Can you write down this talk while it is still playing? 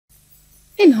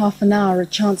In half an hour, a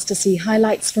chance to see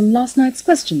highlights from last night's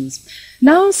questions.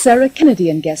 Now, Sarah Kennedy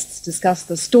and guests discuss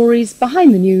the stories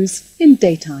behind the news in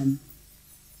daytime.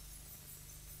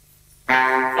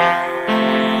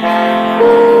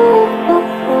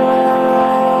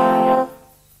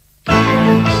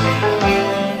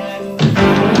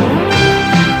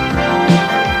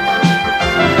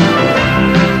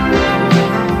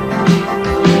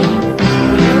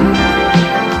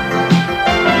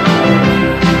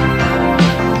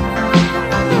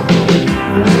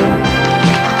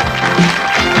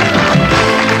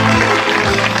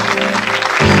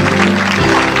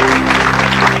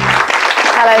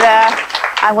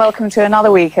 And welcome to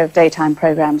another week of daytime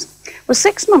programmes. Well,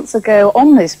 6 months ago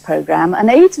on this programme, an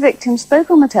AIDS victim spoke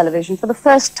on the television for the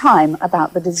first time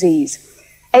about the disease.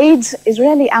 AIDS is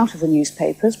rarely out of the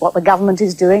newspapers, what the government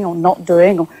is doing or not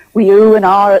doing, or we ooh and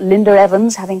ah at Linda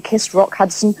Evans having kissed Rock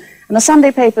Hudson, and the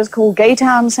Sunday papers call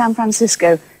Gaytown San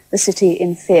Francisco the city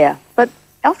in fear. But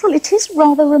after all, it is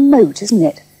rather remote, isn't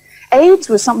it? AIDS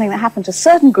was something that happened to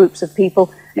certain groups of people,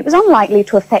 and it was unlikely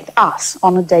to affect us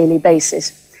on a daily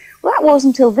basis. Well, that was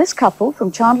until this couple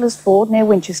from Chandlers Ford near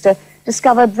Winchester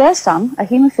discovered their son, a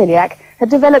haemophiliac,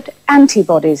 had developed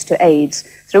antibodies to AIDS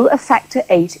through a factor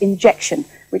VIII injection,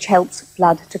 which helps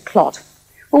blood to clot.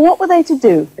 Well, what were they to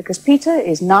do? Because Peter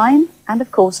is 9, and of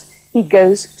course, he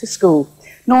goes to school.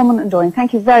 Norman and Doreen,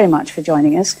 thank you very much for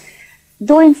joining us.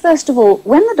 Doreen, first of all,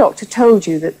 when the doctor told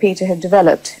you that Peter had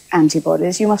developed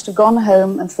antibodies, you must have gone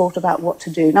home and thought about what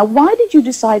to do. Now, why did you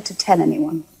decide to tell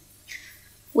anyone?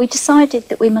 We decided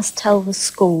that we must tell the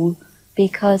school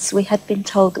because we had been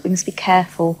told that we must be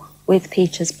careful with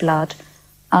Peter's blood.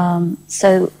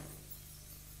 So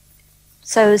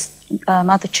as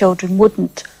other children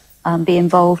wouldn't be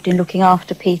involved in looking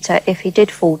after Peter if he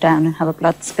did fall down and have a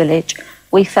blood spillage,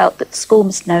 we felt that the school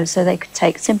must know so they could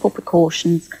take simple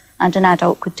precautions and an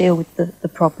adult could deal with the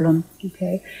problem.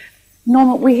 Okay.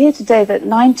 Norma, we hear today that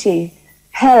 90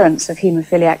 parents of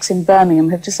haemophiliacs in Birmingham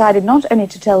have decided not only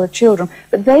to tell the children,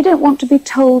 but they don't want to be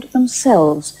told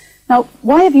themselves. Now,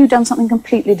 why have you done something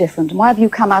completely different? And why have you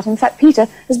come out? In fact, Peter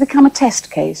has become a test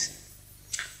case.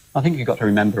 I think you've got to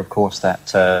remember, of course, that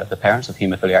the parents of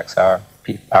haemophiliacs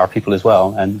are people as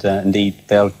well, and indeed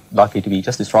they're likely to be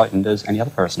just as frightened as any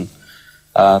other person.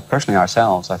 Personally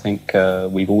ourselves, I think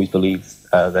we've always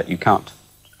believed that you can't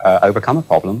overcome a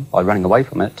problem by running away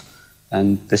from it,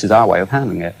 and this is our way of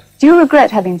handling it. Do you regret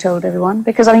having told everyone?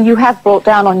 Because, I mean, you have brought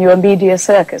down on your media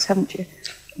circus, haven't you?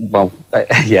 Well,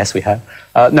 yes, we have.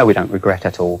 No, we don't regret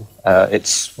at all.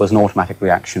 It was an automatic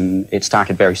reaction. It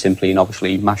started very simply and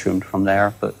obviously mushroomed from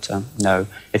there. But no,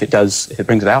 if it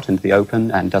brings it out into the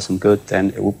open and does some good, then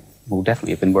it will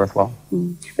definitely have been worthwhile.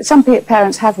 But some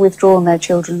parents have withdrawn their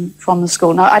children from the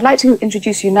school. Now, I'd like to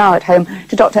introduce you now at home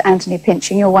to Dr. Anthony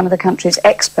Pinching. You're one of the country's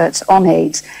experts on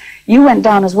AIDS. You went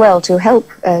down as well to help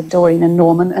Doreen and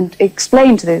Norman and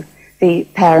explain to the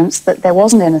parents that there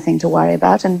wasn't anything to worry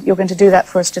about, and you're going to do that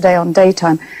for us today on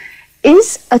Daytime.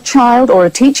 Is a child, or a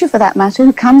teacher for that matter,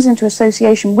 who comes into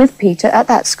association with Peter at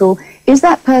that school, is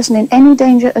that person in any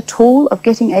danger at all of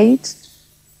getting AIDS?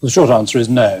 The short answer is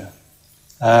no.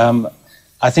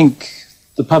 I think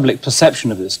the public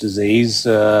perception of this disease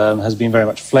has been very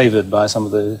much flavoured by some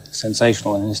of the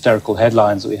sensational and hysterical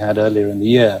headlines that we had earlier in the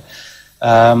year.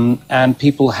 And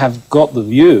people have got the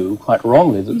view, quite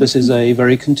wrongly, that this is a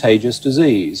very contagious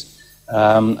disease.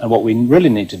 And what we really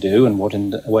need to do, and what in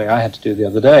the way I had to do the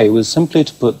other day, was simply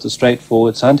to put the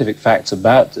straightforward scientific facts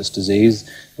about this disease,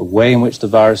 the way in which the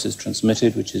virus is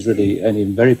transmitted, which is really only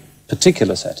in very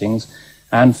particular settings,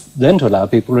 and then to allow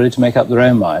people really to make up their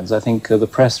own minds. I think the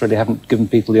press really haven't given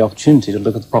people the opportunity to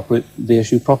look at the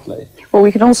issue properly. Well,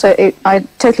 we can also, I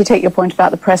totally take your point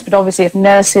about the press, but obviously if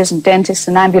nurses and dentists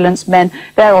and ambulance men,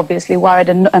 they're obviously worried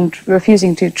and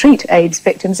refusing to treat AIDS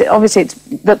victims, obviously it's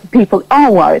that people are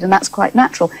worried, and that's quite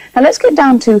natural. Now let's get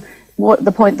down to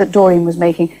the point that Doreen was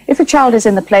making. If a child is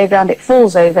in the playground, it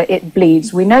falls over, it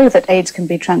bleeds. We know that AIDS can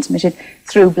be transmitted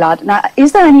through blood. Now,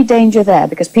 is there any danger there?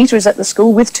 Because Peter is at the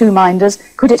school with 2 minders.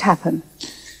 Could it happen?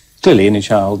 Clearly, any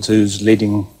child who's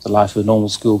leading the life of a normal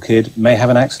school kid may have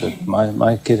an accident.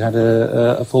 My kid had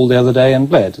a fall the other day and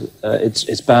bled.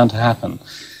 It's bound to happen.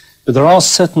 But there are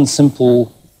certain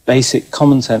simple, basic,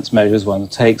 common-sense measures one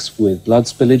takes with blood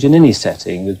spillage in any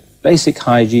setting, with basic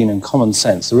hygiene and common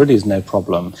sense. There really is no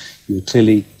problem. You would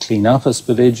clearly clean up a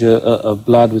spillage of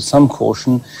blood with some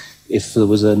caution. If there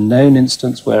was a known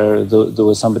instance where there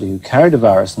was somebody who carried a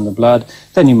virus in the blood,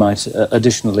 then you might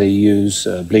additionally use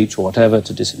bleach or whatever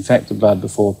to disinfect the blood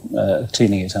before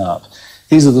cleaning it up.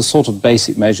 These are the sort of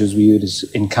basic measures we use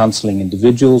in counselling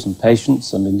individuals and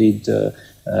patients, and indeed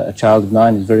a child of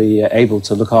 9 is very able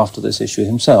to look after this issue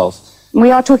himself. We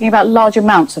are talking about large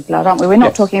amounts of blood, aren't we? We're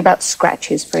not Yes. talking about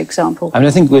scratches, for example. I mean,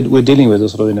 I think we're dealing with a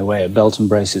sort of, in a way, a belt and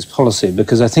braces policy,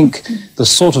 because I think the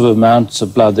sort of amounts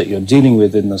of blood that you're dealing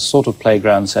with in the sort of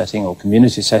playground setting or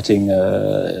community setting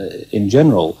in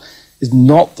general is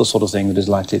not the sort of thing that is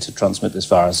likely to transmit this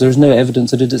virus. There is no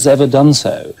evidence that it has ever done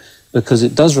so, because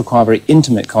it does require very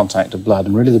intimate contact of blood,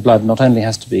 and really the blood not only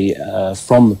has to be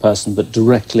from the person, but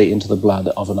directly into the blood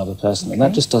of another person, and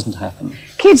that just doesn't happen.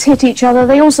 Kids hit each other,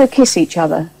 they also kiss each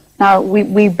other. Now,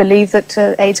 we believe that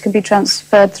AIDS can be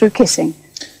transferred through kissing.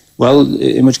 Well,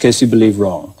 in which case you believe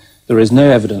wrong. There is no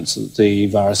evidence that the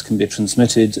virus can be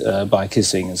transmitted by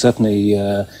kissing, and certainly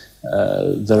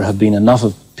there have been enough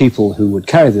of people who would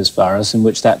carry this virus in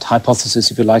which that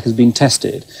hypothesis, if you like, has been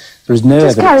tested. There is no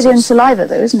evidence. It's carried in saliva,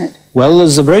 though, isn't it? Well,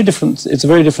 it's a very different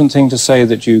thing to say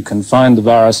that you can find the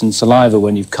virus in saliva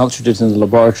when you've cultured it in the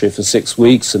laboratory for 6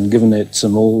 weeks and given it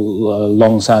some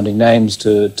long-sounding names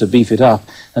to beef it up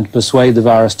and to persuade the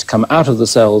virus to come out of the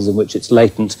cells in which it's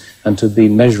latent and to be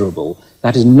measurable.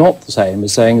 That is not the same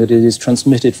as saying that it is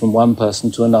transmitted from one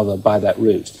person to another by that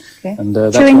route. Okay. And,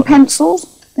 that's chewing pencils,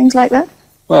 things like that?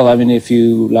 Well, I mean, if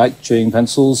you like chewing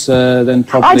pencils, then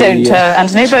probably... I don't,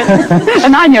 Anthony, but a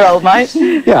 9-year-old might.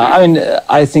 Yeah, I mean,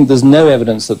 I think there's no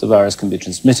evidence that the virus can be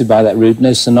transmitted by that route,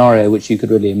 no scenario which you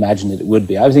could really imagine that it would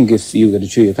be. I think if you were to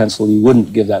chew your pencil, you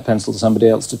wouldn't give that pencil to somebody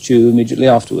else to chew immediately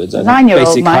afterwards. I think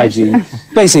 9-year-old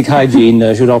might. Basic hygiene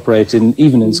should operate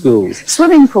even in schools.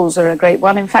 Swimming pools are a great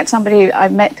one. In fact, somebody I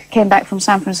met came back from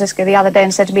San Francisco the other day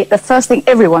and said to me, the first thing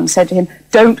everyone said to him,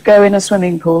 don't go in a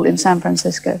swimming pool in San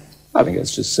Francisco. I think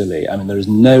it's just silly. I mean, there is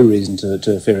no reason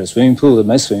to fear a swimming pool.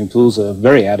 Most swimming pools are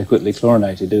very adequately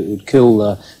chlorinated. It would kill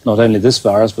not only this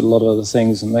virus, but a lot of other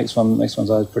things, and makes one's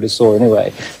eyes pretty sore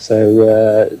anyway.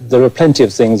 So there are plenty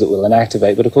of things that will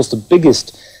inactivate. But of course, the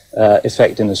biggest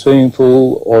effect in a swimming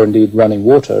pool, or indeed running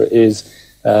water, is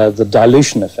the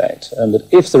dilution effect. And that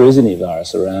if there is any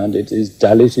virus around, it is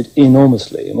diluted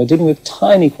enormously. And we're dealing with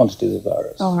tiny quantities of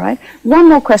virus. All right. One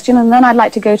more question, and then I'd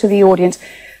like to go to the audience.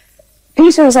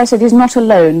 Peter, as I said, is not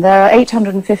alone. There are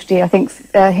 850, I think,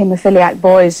 haemophiliac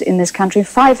boys in this country.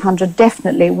 500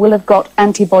 definitely will have got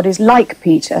antibodies like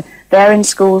Peter. They're in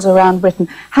schools around Britain.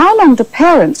 How long do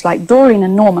parents like Doreen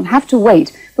and Norman have to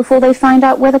wait before they find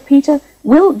out whether Peter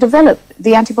will develop,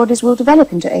 the antibodies will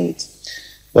develop into AIDS?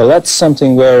 Well, that's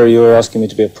something where you're asking me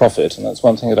to be a prophet, and that's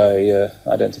one thing that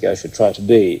I don't think I should try to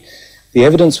be. The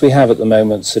evidence we have at the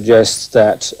moment suggests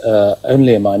that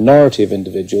only a minority of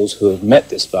individuals who have met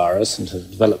this virus and have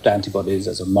developed antibodies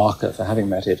as a marker for having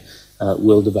met it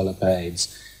will develop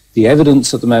AIDS. The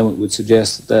evidence at the moment would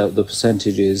suggest that the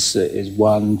percentage is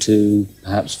 1 to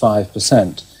perhaps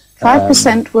 5%.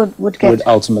 5% would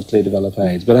ultimately develop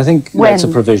AIDS. But I think that's a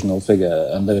provisional figure,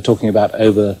 and they were talking about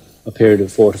over a period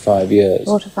of 4 to 5 years.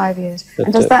 4 to 5 years. But,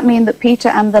 and does that mean that Peter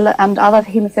and other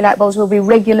haemophiliac boys will be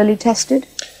regularly tested?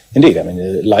 Indeed. I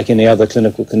mean, like any other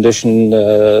clinical condition,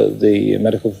 the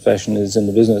medical profession is in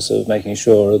the business of making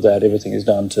sure that everything is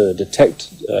done to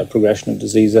detect progression of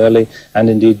disease early, and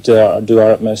indeed do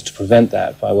our utmost to prevent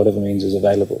that by whatever means is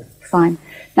available. Fine.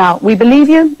 Now, we believe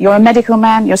you. You're a medical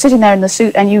man. You're sitting there in the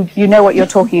suit, and you know what you're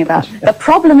talking about. The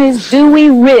problem is, do we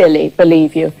really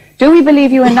believe you? Do we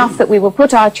believe you enough that we will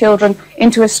put our children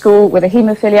into a school with a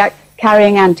haemophiliac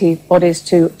carrying antibodies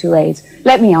to AIDS?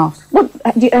 Let me ask.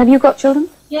 Have you got children?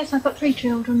 Yes, I've got 3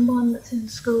 children, one that's in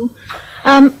school.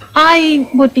 I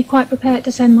would be quite prepared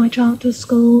to send my child to a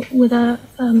school with a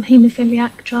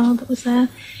haemophiliac child that was there,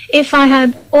 if I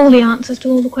had all the answers to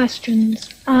all the questions.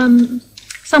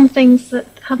 Some things that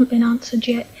haven't been answered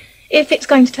yet. If it's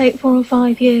going to take 4 or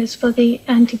 5 years for the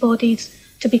antibodies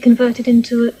to be converted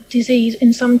into a disease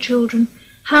in some children,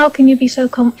 how can you be so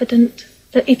confident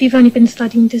that if you've only been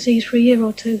studying disease for a year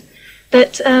or two,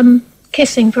 that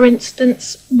kissing, for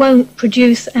instance, won't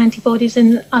produce antibodies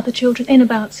in other children in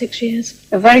about 6 years?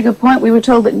 A very good point. We were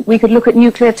told that we could look at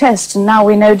nuclear tests, and now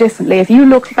we know differently. If you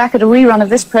looked back at a rerun of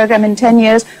this programme in 10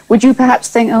 years, would you perhaps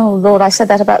think, oh, Lord, I said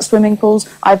that about swimming pools.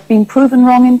 I've been proven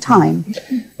wrong in time.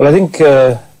 Well, I think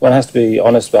one has to be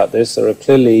honest about this. There are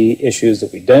clearly issues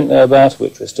that we don't know about,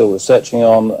 which we're still researching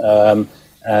on,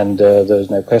 and there's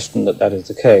no question that that is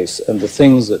the case. And the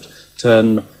things that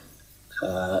turn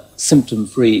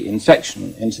symptom-free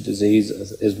infection into disease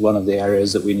is one of the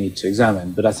areas that we need to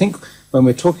examine. But I think when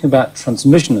we're talking about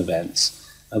transmission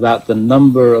events, about the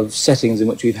number of settings in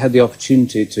which we've had the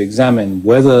opportunity to examine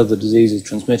whether the disease is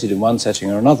transmitted in one setting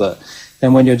or another,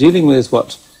 then when you're dealing with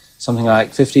something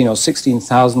like 15 or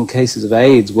 16,000 cases of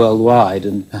AIDS worldwide,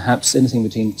 and perhaps anything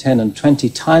between 10 and 20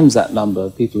 times that number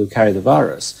of people who carry the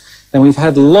virus, then we've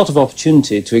had a lot of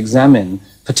opportunity to examine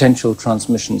potential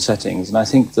transmission settings. And I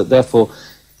think that, therefore,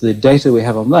 the data we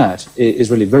have on that is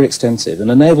really very extensive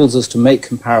and enables us to make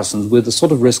comparisons with the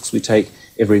sort of risks we take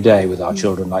every day with our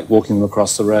children, like walking them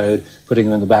across the road, putting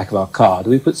them in the back of our car. Do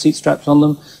we put seat straps on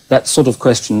them? That sort of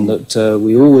question that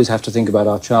we always have to think about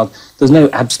our child. There's no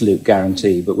absolute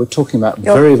guarantee, but we're talking about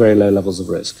very, very low levels of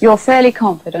risk. You're fairly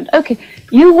confident. Okay,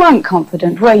 you weren't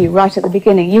confident, were you, right at the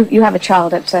beginning? You have a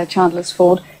child at Chandlers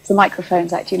Ford. The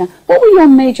microphone's at you now. What were your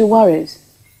major worries?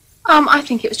 I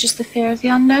think it was just the fear of the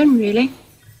unknown, really.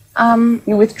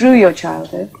 You withdrew your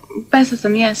child, Both of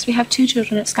them, yes. We have 2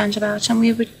 children at Scantabout, and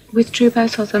we withdrew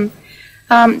both of them.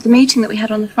 The meeting that we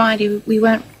had on the Friday, we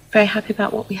weren't very happy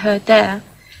about what we heard there,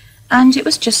 and it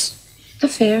was just the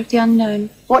fear of the unknown.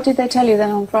 What did they tell you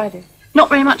then on Friday? Not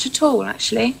very much at all,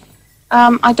 actually.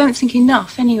 I don't think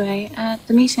enough, anyway.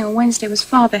 The meeting on Wednesday was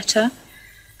far better,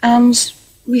 and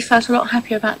we felt a lot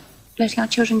happier about letting our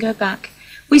children go back.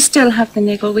 We still have the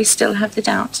niggle, we still have the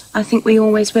doubt. I think we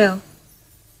always will.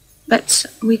 But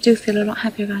we do feel a lot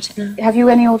happier about it now. Have you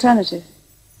any alternative?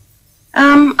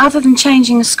 Other than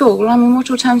changing the school, I mean,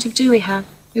 what alternative do we have?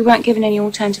 We weren't given any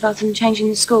alternative other than changing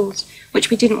the schools, which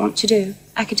we didn't want to do.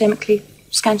 Academically,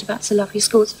 Scantabout's a lovely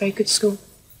school, it's a very good school.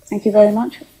 Thank you very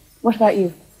much. What about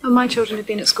you? Well, my children have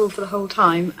been at school for the whole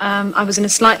time. I was in a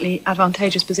slightly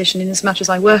advantageous position in as much as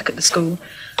I work at the school,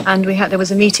 and there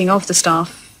was a meeting of the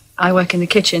staff. I work in the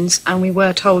kitchens, and we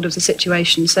were told of the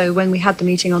situation. So when we had the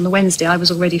meeting on the Wednesday, I was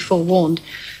already forewarned.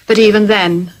 But even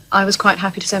then, I was quite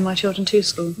happy to send my children to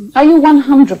school. Are you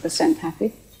 100%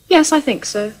 happy? Yes, I think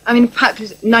so. I mean, perhaps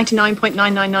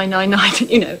 99.99999,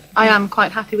 you know, I am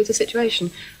quite happy with the situation.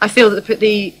 I feel that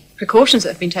the precautions that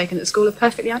have been taken at the school are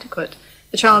perfectly adequate.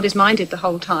 The child is minded the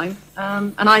whole time,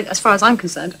 and as far as I'm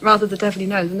concerned, rather the devil you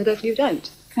know than the devil you don't.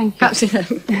 Thank you. Perhaps, you know.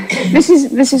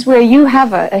 This is where you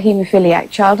have a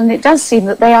haemophiliac child, and it does seem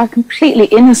that they are completely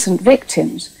innocent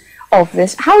victims of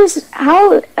this. How do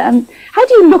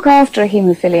you look after a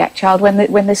haemophiliac child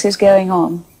when this is going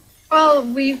on? Well,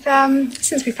 we've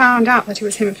since we found out that he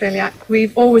was haemophiliac,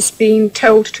 we've always been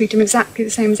told to treat him exactly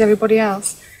the same as everybody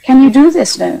else. Can you do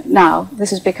this now? This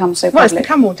has become so public. Well, it's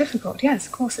become more difficult. Yes,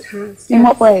 of course it has. In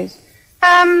what ways?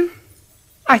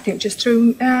 I think just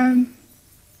through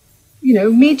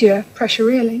media pressure,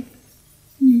 really.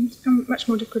 It's become much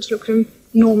more difficult to look at him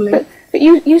normally. But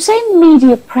you say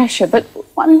media pressure, but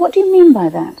I mean, what do you mean by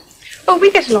that? Well,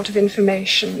 we get a lot of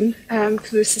information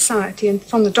through society and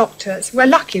from the doctors. We're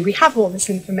lucky, we have all this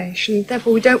information,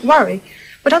 therefore we don't worry.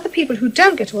 But other people who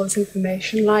don't get all this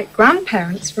information, like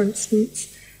grandparents, for instance,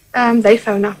 they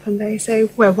phone up and they say,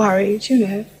 we're worried, you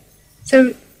know.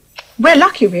 So we're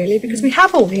lucky, really, because we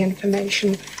have all the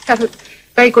information. We have a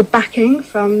very good backing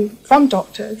from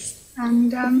doctors.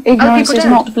 And ignorance is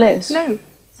not bliss. No.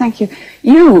 Thank you.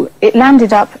 It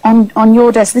landed up on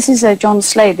your desk. This is John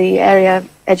Slade, the Area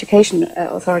Education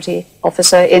Authority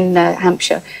officer in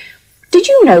Hampshire. Did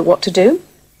you know what to do?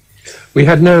 We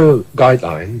had no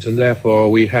guidelines, and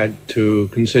therefore we had to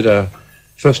consider,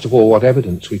 first of all, what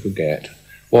evidence we could get,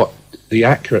 what the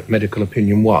accurate medical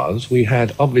opinion was. We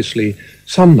had, obviously,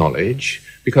 some knowledge,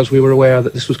 because we were aware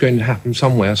that this was going to happen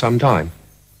somewhere, sometime.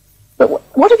 But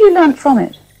what have you learnt from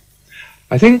it?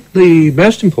 I think the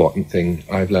most important thing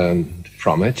I've learned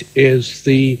from it is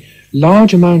the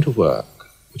large amount of work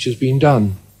which has been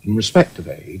done in respect of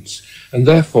AIDS, and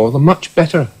therefore the much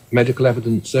better medical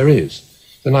evidence there is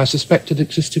than I suspected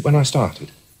existed when I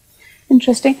started.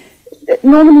 Interesting.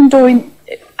 Norman and Doreen,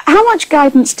 how much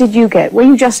guidance did you get? Were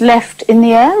you just left in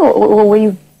the air, or were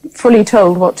you fully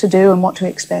told what to do and what to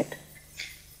expect?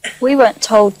 We weren't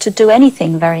told to do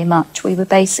anything very much. We were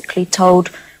basically told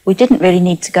we didn't really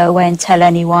need to go away and tell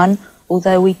anyone,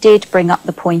 although we did bring up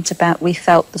the point about we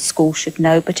felt the school should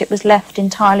know, but it was left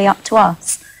entirely up to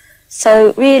us.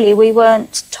 So really, we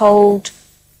weren't told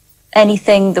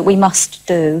anything that we must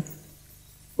do.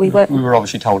 We were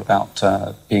obviously told about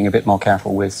being a bit more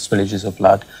careful with spillages of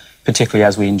blood, particularly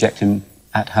as we inject him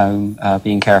at home,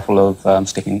 being careful of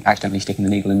accidentally sticking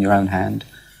the needle in your own hand.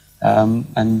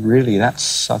 And really,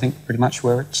 that's, I think, pretty much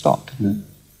where it stopped.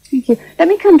 Thank you. Let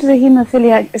me come to the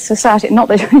Haemophiliac Society. Not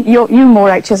that you more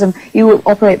actually, you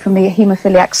operate from the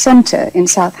Haemophiliac Centre in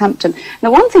Southampton.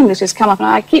 Now, one thing that has come up, and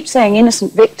I keep saying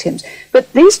innocent victims,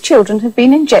 but these children have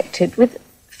been injected with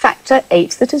factor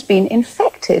 8 that has been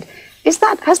infected. Has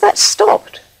that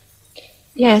stopped?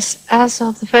 Yes, as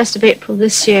of the 1st of April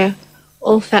this year,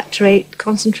 all factor VIII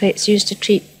concentrates used to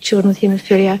treat children with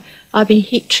haemophilia are being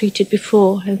heat treated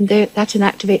before, and that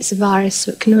inactivates the virus,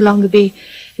 so it can no longer be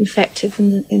infective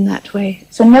in that way.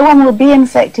 So no one will be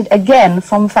infected again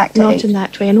from factor VIII? Not in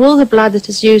that way. And all the blood that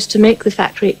is used to make the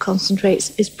factor VIII concentrates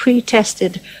is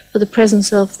pre-tested for the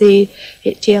presence of the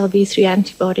TLB3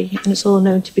 antibody, and it's all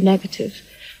known to be negative.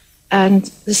 And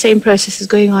the same process is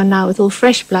going on now with all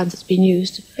fresh blood that's been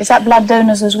used. Is that blood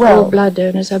donors as well? All blood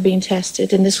donors are being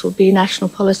tested, and this will be national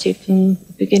policy from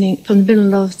the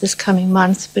middle of this coming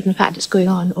month, but in fact it's going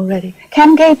on already.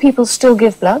 Can gay people still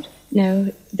give blood?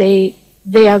 No, they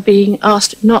are being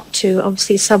asked not to.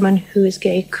 Obviously someone who is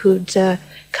gay could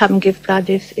come and give blood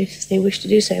if they wish to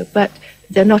do so, but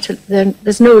there's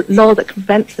no law that can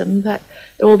prevent them, but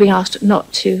they're all being asked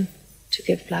not to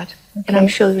give blood. Okay. And I'm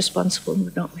sure the responsible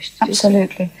would not wish to do so.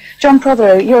 Absolutely. John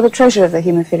Prothero, you're the treasurer of the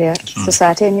Haemophilia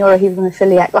Society, and you're a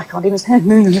haemophiliac, I can't even say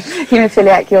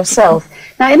haemophiliac yourself.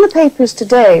 Now, in the papers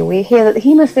today, we hear that the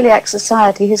Haemophiliac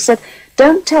Society has said,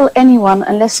 don't tell anyone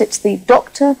unless it's the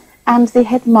doctor and the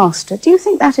headmaster. Do you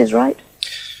think that is right?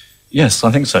 Yes,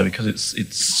 I think so, because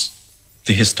it's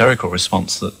the hysterical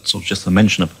response that sort of just the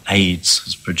mention of AIDS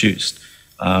has produced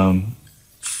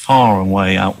far and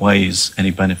away outweighs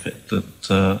any benefit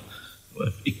that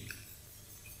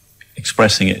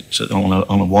expressing it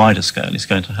on a wider scale is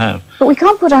going to have. But we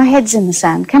can't put our heads in the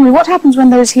sand, can we? What happens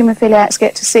when those haemophiliacs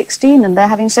get to 16 and they're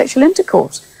having sexual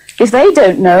intercourse? If they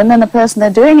don't know and then the person they're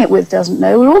doing it with doesn't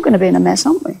know, we're all going to be in a mess,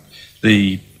 aren't we?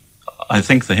 I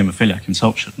think the haemophiliac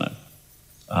himself should know.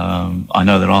 I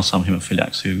know there are some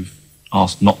haemophiliacs who've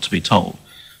asked not to be told,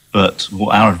 but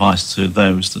our advice to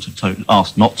those that have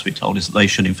asked not to be told is that they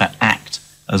should in fact act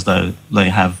as though they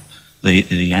have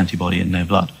the antibody in their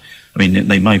blood. I mean,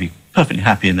 they may be perfectly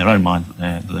happy in their own mind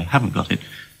that they haven't got it,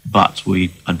 but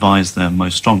we advise them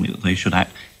most strongly that they should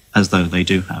act as though they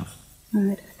do have. All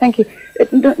right, thank you.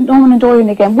 Norman and Dorian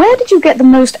again. Where did you get the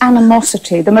most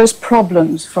animosity, the most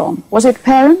problems from? Was it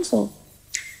parents or?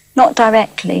 Not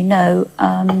directly, no.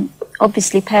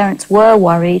 Obviously parents were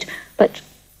worried, but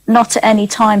not at any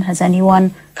time has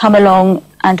anyone come along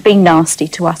and been nasty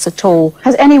to us at all.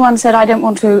 Has anyone said, I don't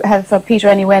want to have Peter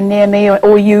anywhere near me,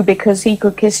 or you, because he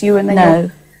could kiss you? And then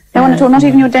no. No one at all, not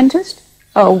even your dentist?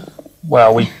 Oh.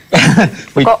 Well, we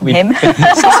got him.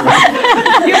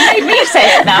 You made me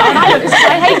say it now, and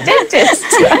I hate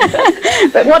dentists.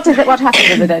 But what happened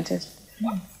with the dentist?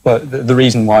 Well, the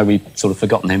reason why we've sort of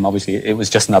forgotten him, obviously, it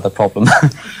was just another problem.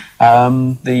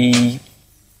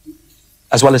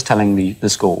 As well as telling the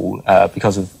school,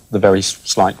 because of the very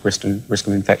slight risk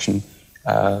of infection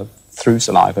through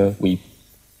saliva, we,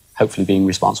 hopefully being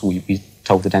responsible, we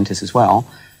told the dentist as well.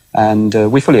 And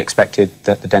we fully expected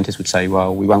that the dentist would say,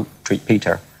 well, we won't treat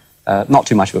Peter. Not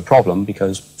too much of a problem,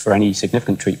 because for any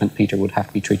significant treatment, Peter would have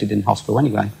to be treated in hospital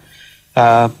anyway.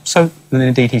 So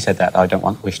indeed he said that, I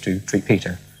don't wish to treat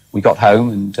Peter. We got home,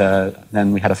 and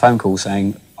then we had a phone call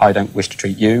saying, I don't wish to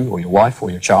treat you or your wife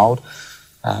or your child.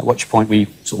 At which point we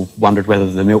sort of wondered whether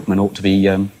the milkman ought to be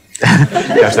go to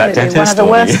that dentist. One of the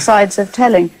worst sides of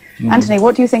telling. Anthony,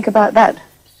 what do you think about that?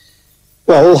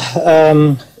 Well,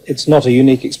 it's not a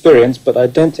unique experience, but I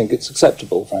don't think it's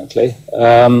acceptable, frankly.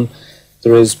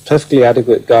 There is perfectly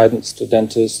adequate guidance to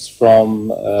dentists from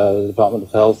the Department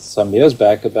of Health some years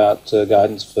back about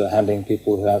guidance for handling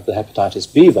people who have the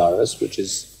hepatitis B virus, which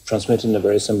is transmitted in a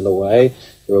very similar way.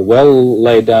 There are well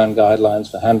laid down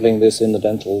guidelines for handling this in the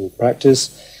dental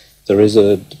practice. There is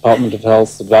a Department of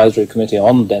Health advisory committee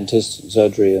on dentists and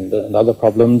surgery and other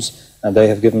problems, and they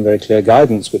have given very clear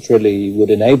guidance which really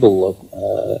would enable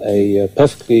a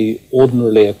perfectly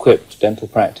ordinarily equipped dental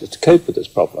practice to cope with this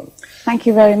problem. Thank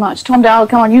you very much. Tom Dowell,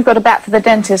 come on, you've got a bat for the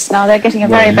dentists now. They're getting a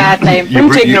very bad name.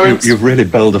 You've really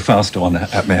bowled a fast one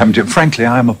at me, haven't you? Frankly,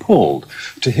 I am appalled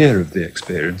to hear of the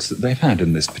experience that they've had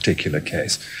in this particular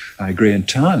case. I agree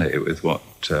entirely with what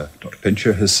Dr.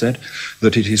 Pincher has said,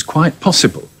 that it is quite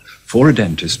possible for a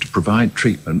dentist to provide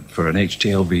treatment for an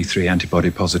HTLV3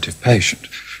 antibody-positive patient.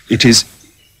 It is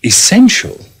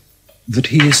essential that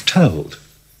he is told.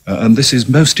 And this is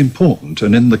most important,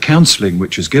 and in the counselling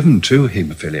which is given to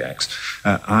haemophiliacs,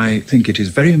 I think it is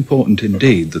very important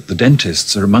indeed that the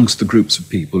dentists are amongst the groups of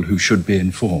people who should be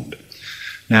informed.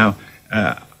 Now,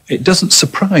 it doesn't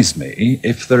surprise me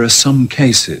if there are some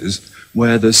cases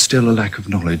where there's still a lack of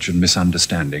knowledge and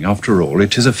misunderstanding. After all,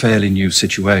 it is a fairly new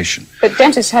situation. But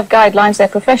dentists have guidelines, they're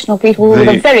professional people with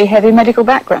a very heavy medical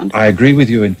background. I agree with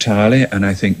you entirely, and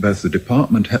I think both the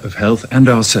Department of Health and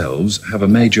ourselves have a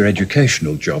major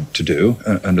educational job to do,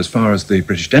 and as far as the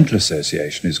British Dental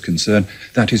Association is concerned,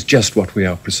 that is just what we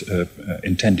are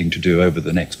intending to do over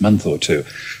the next month or two.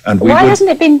 And why hasn't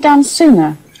it been done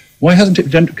sooner? Why hasn't it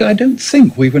done? I don't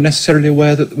think we were necessarily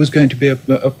aware that there was going to be a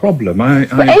problem. I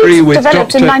agree AIDS with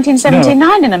developed in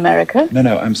 1979 in America.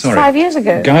 No, I'm sorry. 5 years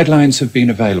ago. Guidelines have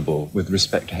been available with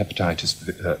respect to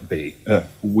hepatitis B.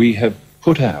 We have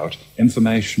put out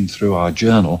information through our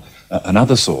journal and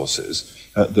other sources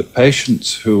that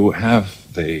patients who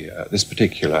have this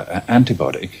particular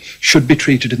antibody should be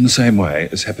treated in the same way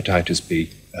as hepatitis B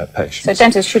patients. So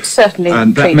dentists should certainly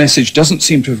And treat. that message doesn't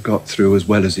seem to have got through as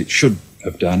well as it should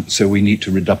have done, so we need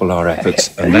to redouble our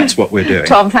efforts, and that's what we're doing.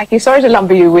 Tom, thank you. Sorry to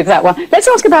lumber you with that one. Let's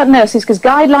ask about nurses, because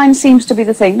guidelines seems to be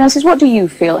the thing. Nurses, what do you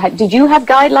feel? Did you have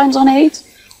guidelines on AIDS?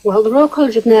 Well, the Royal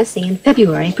College of Nursing in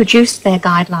February produced their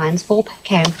guidelines for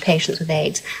caring for patients with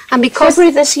AIDS. And because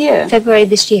February this year? February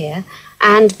this year.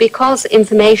 And because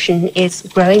information is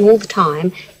growing all the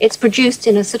time, it's produced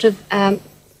in a sort of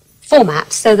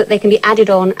format so that they can be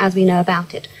added on as we know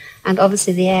about it. And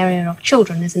obviously the area of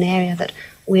children is an area that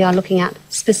we are looking at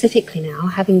specifically now,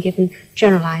 having given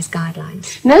generalised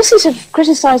guidelines. Nurses have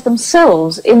criticised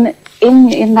themselves in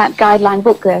that guideline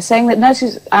book there, saying that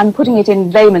nurses, I'm putting it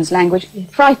in layman's language,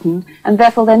 frightened, and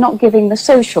therefore they're not giving the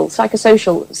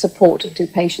psychosocial support to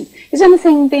patients. Is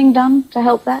anything being done to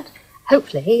help that?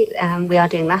 Hopefully we are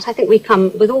doing that. I think we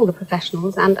come with all the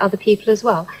professionals and other people as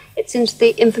well. It's into the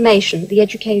information, the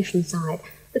education side.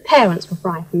 The parents were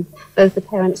frightened, both the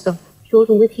parents of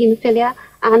children with haemophilia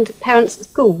and parents at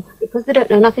school, because they don't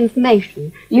know enough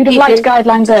information. You'd have liked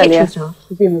guidelines earlier, staff.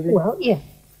 presumably. Well, yeah.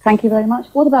 Thank you very much.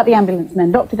 What about the ambulance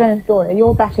men? Dr. Dennis Doria,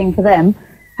 you're batting for them.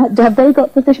 Have they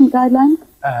got sufficient guidelines?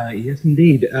 Yes,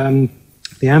 indeed.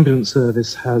 The ambulance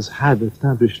service has had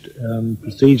established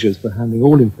procedures for handling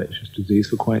all infectious disease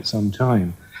for quite some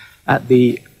time. At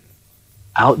the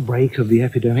outbreak of the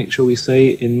epidemic, shall we say,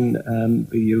 in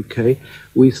the UK,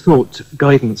 we sought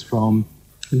guidance from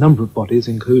a number of bodies,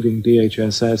 including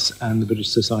DHSS and the British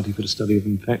Society for the Study of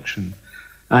Infection.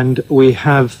 And we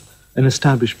have an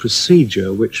established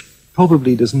procedure which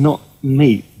probably does not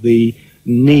meet the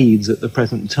needs at the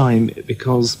present time,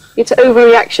 because it's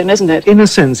overreaction, isn't it? In a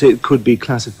sense, it could be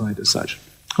classified as such.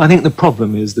 I think the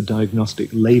problem is the diagnostic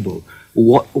label.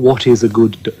 What is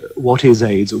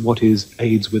AIDS, or what is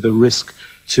AIDS with a risk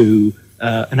to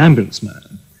an ambulance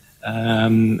man?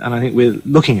 And I think we're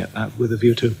looking at that with a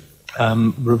view to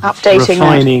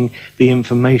refining the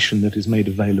information that is made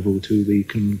available to the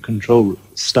control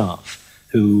staff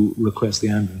who request the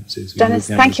ambulances. Dennis,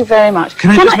 thank you very much.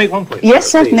 Can I just make one point?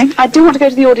 Yes, certainly. I do want to go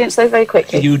to the audience, though, very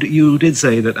quickly. You did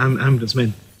say that ambulance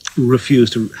men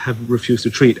refused to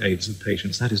treat AIDS in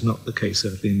patients. That is not the case,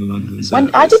 certainly, in the London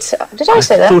service. Did I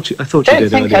say that? I thought you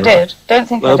did. Don't think I did. Don't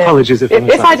think I did. Apologies if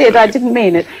I did, I didn't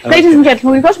mean it. Okay. Ladies and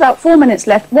gentlemen, we've got about 4 minutes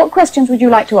left. What questions would you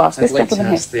like to ask? I'd like to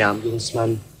ask the ambulance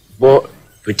man, what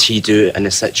would he do in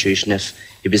a situation if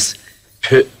he was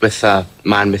put with a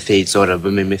man with AIDS or a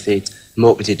woman with AIDS? And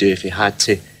what would he do if he had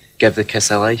to give the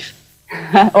kiss of life?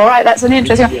 All right, that's an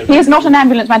interesting one. He is not an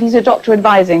ambulance man, he's a doctor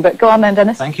advising, but go on then,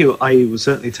 Dennis. Thank you. I would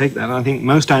certainly take that. I think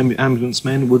most ambulance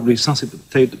men would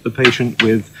resuscitate the patient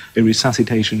with a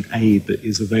resuscitation aid that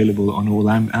is available on all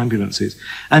ambulances.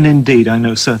 And indeed, I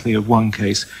know certainly of one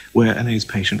case where an AIDS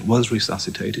patient was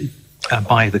resuscitated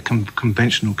by the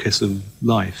conventional kiss of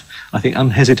life. I think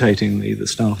unhesitatingly the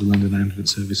staff of the London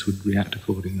Ambulance Service would react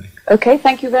accordingly. Okay,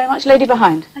 thank you very much. Lady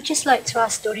behind. I'd just like to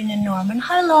ask Doreen and Norman,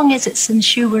 how long is it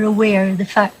since you were aware of the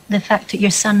fact that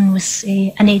your son was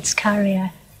an AIDS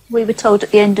carrier? We were told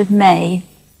at the end of May.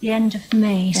 The end of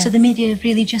May. Yes. So the media have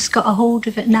really just got a hold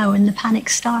of it now and the panic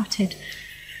started.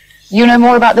 You know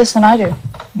more about this than I do.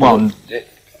 Well,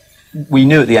 we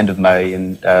knew at the end of May,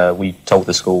 and we told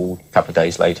the school a couple of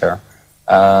days later.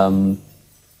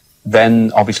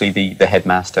 Then obviously the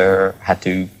headmaster had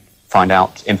to find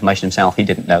out information himself. He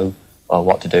didn't know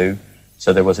what to do,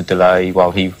 so there was a delay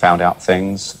while he found out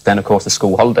things. Then of course the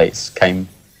school holidays came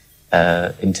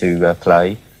into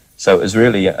play, so it was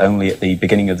really only at the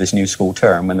beginning of this new school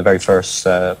term when the very first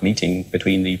meeting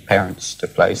between the parents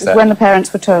took place. When the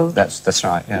parents were told. That's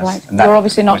right, yes. Right. You're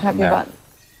obviously not happy about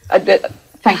it.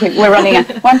 Thank you, we're running out.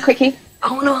 One quickie.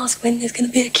 I want to ask when there's going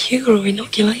to be a cure or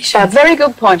inoculation. A very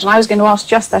good point, and I was going to ask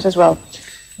just that as well.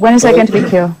 When is there going to be a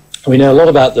cure? We know a lot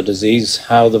about the disease,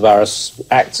 how the virus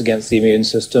acts against the immune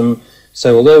system.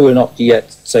 So although we're not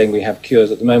yet saying we have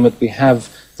cures at the moment, we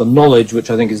have the knowledge,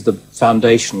 which I think is the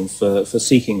foundation for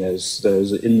seeking those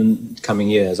in the coming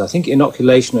years. I think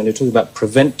inoculation, when you're talking about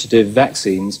preventative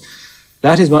vaccines,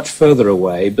 that is much further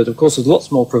away, but of course there's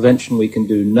lots more prevention we can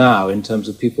do now in terms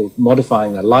of people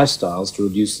modifying their lifestyles to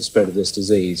reduce the spread of this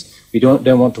disease. We don't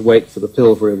want to wait for the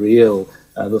pill for every ill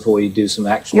before you do some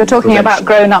action. You're talking about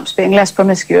grown-ups being less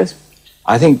promiscuous.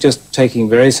 I think just taking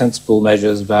very sensible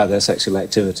measures about their sexual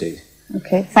activity.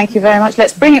 Okay, thank you very much.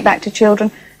 Let's bring it back to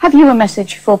children. Have you a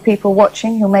message for people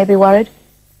watching who may be worried?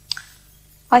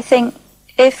 I think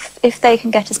if they can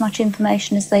get as much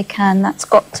information as they can, that's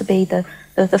got to be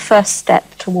the first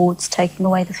step towards taking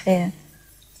away the fear.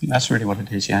 I think that's really what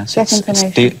it is, yes. Get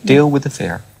information. Deal with the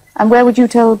fear. And where would you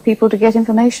tell people to get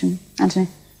information, Anthony?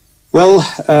 Well,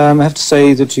 I have to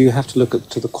say that you have to look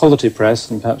to the quality press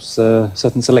and perhaps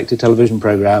certain selected television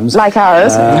programmes. Like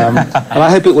ours. And I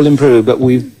hope it will improve, but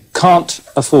we can't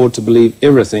afford to believe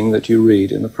everything that you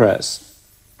read in the press.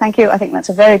 Thank you. I think that's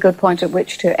a very good point at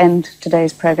which to end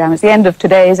today's programme. It's the end of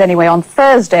today's anyway. On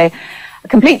Thursday, a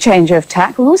complete change of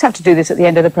tack. We always have to do this at the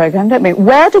end of the programme, don't we?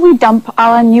 Where do we dump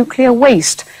our nuclear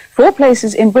waste? 4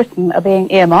 places in Britain are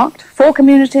being earmarked. 4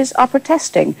 communities are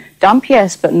protesting. Dump,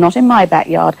 yes, but not in my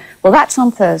backyard. Well, that's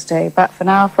on Thursday. But for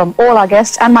now, from all our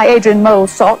guests and my Adrian Mole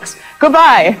socks,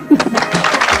 goodbye.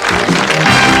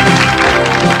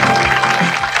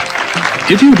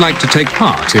 If you'd like to take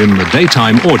part in the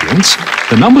daytime audience,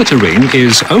 the number to ring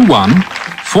is 01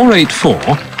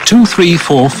 484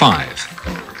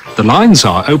 2345. The lines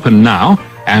are open now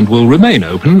and will remain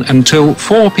open until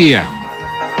 4 p.m.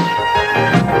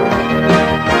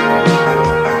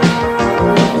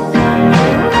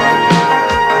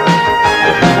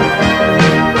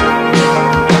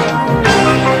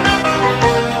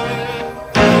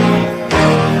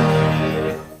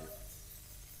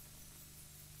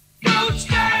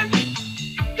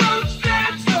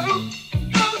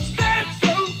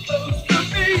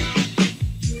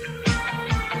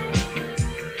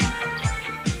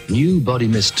 New Body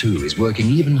Mist 2 is working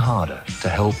even harder to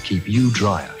help keep you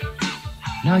drier.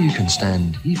 Now you can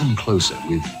stand even closer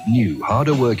with new,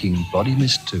 harder working Body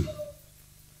Mist 2.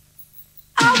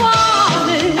 I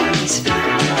want it.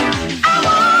 I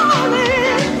want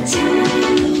it.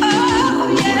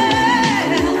 Oh,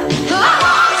 yeah. I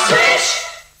want Swish.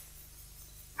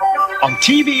 On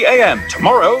TV AM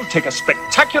tomorrow, take a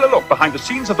spectacular look behind the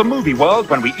scenes of the movie world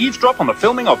when we eavesdrop on the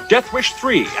filming of Death Wish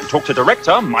 3 and talk to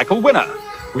director Michael Winner.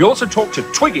 We also talk to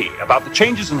Twiggy about the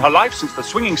changes in her life since the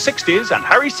swinging 60s, and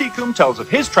Harry Seacombe tells of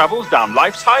his travels down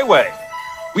life's highway.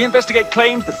 We investigate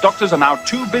claims that doctors are now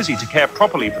too busy to care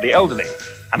properly for the elderly.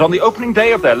 And on the opening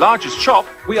day of their largest shop,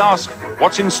 we ask,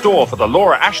 what's in store for the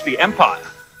Laura Ashley empire?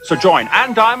 So join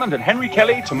Anne Diamond and Henry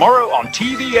Kelly tomorrow on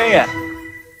TV AM.